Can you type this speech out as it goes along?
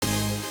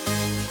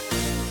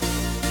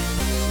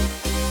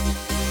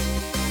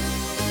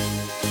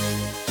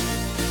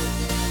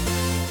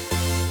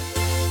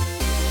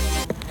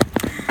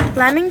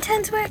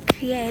Lamingtons were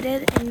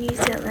created in New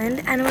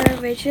Zealand and were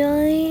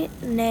originally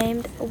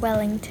named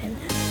Wellington.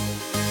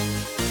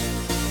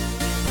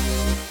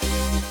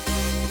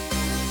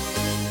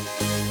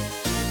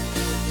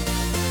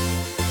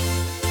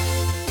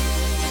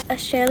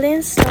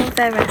 Australians stole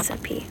their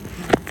recipe.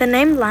 The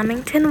name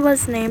Lamington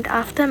was named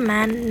after a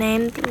man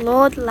named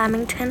Lord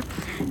Lamington,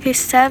 who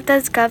served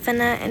as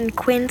governor in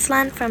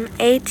Queensland from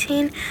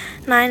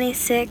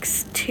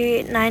 1896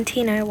 to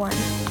 1901.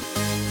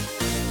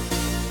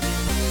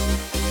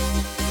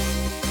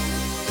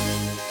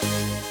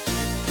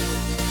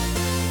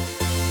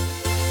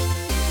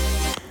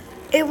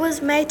 It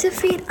was made to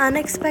feed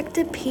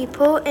unexpected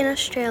people in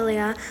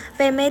Australia.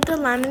 They made the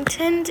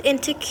Lamingtons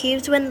into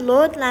cubes when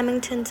Lord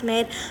Lamington's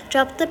maid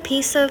dropped a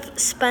piece of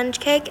sponge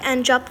cake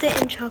and dropped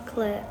it in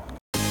chocolate.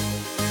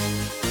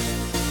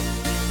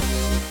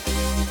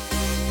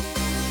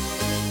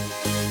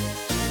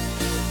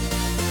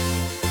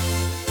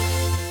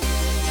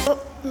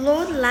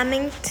 Lord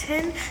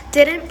Lamington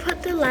didn't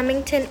put the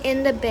Lamington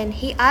in the bin.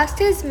 He asked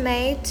his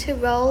maid to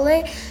roll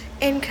it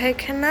in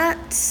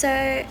coconut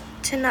so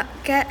to not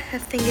get her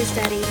fingers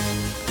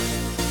dirty.